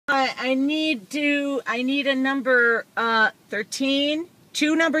I need a number 13,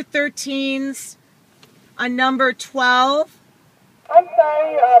 two number 13s, a number 12. I'm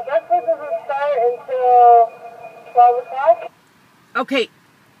sorry, breakfast doesn't start until 12 o'clock. Okay.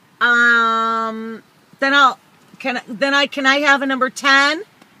 Can I have a number 10?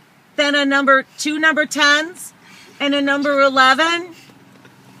 Then two number 10s and a number 11?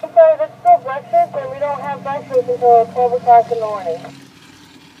 I'm sorry, that's still breakfast, and we don't have breakfast until 12 o'clock in the morning.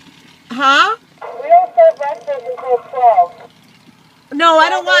 Huh? We don't start breakfast until 12. No, I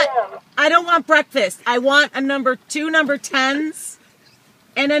don't want breakfast. I want two number 10s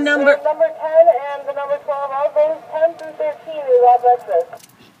and a number... The number 10 and the number 12, all those 10 through 13 is all breakfast.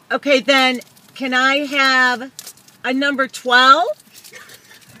 Okay, then can I have a number 12?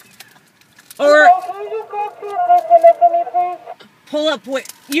 Or... Okay, can you just go to this window for me, please? Pull up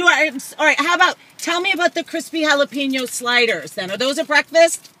what you are. All right, how about tell me about the crispy jalapeno sliders then? Are those a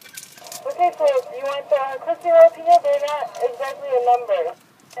breakfast? Okay, so you want the crispy jalapeno? They're not exactly a number.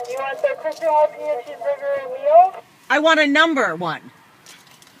 And you want the crispy jalapeno cheeseburger meal? I want a number one.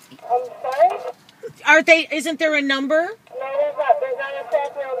 I'm sorry? Isn't there a number? No, there's not. There's not a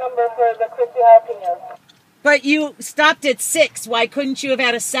exactly a number for the crispy jalapenos. But you stopped at 6. Why couldn't you have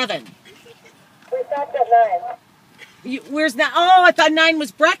had a 7? We stopped at 9. Where's that? Oh, I thought 9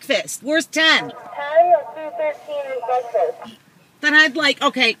 was breakfast. Where's 10? 10 through 13 is breakfast. Then I'd like,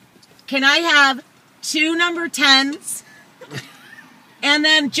 okay, can I have two number 10s? And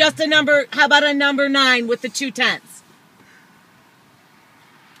then just a number, how about a number 9 with the two 10s?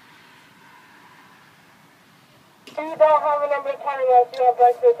 You don't have a number 10 unless you have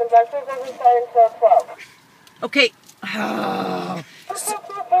breakfast, and breakfast doesn't start until 12. Okay. Oh.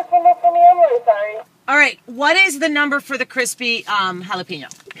 For me, I'm really sorry. All right, what is the number for the crispy jalapeno?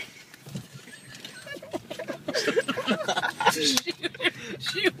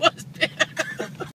 She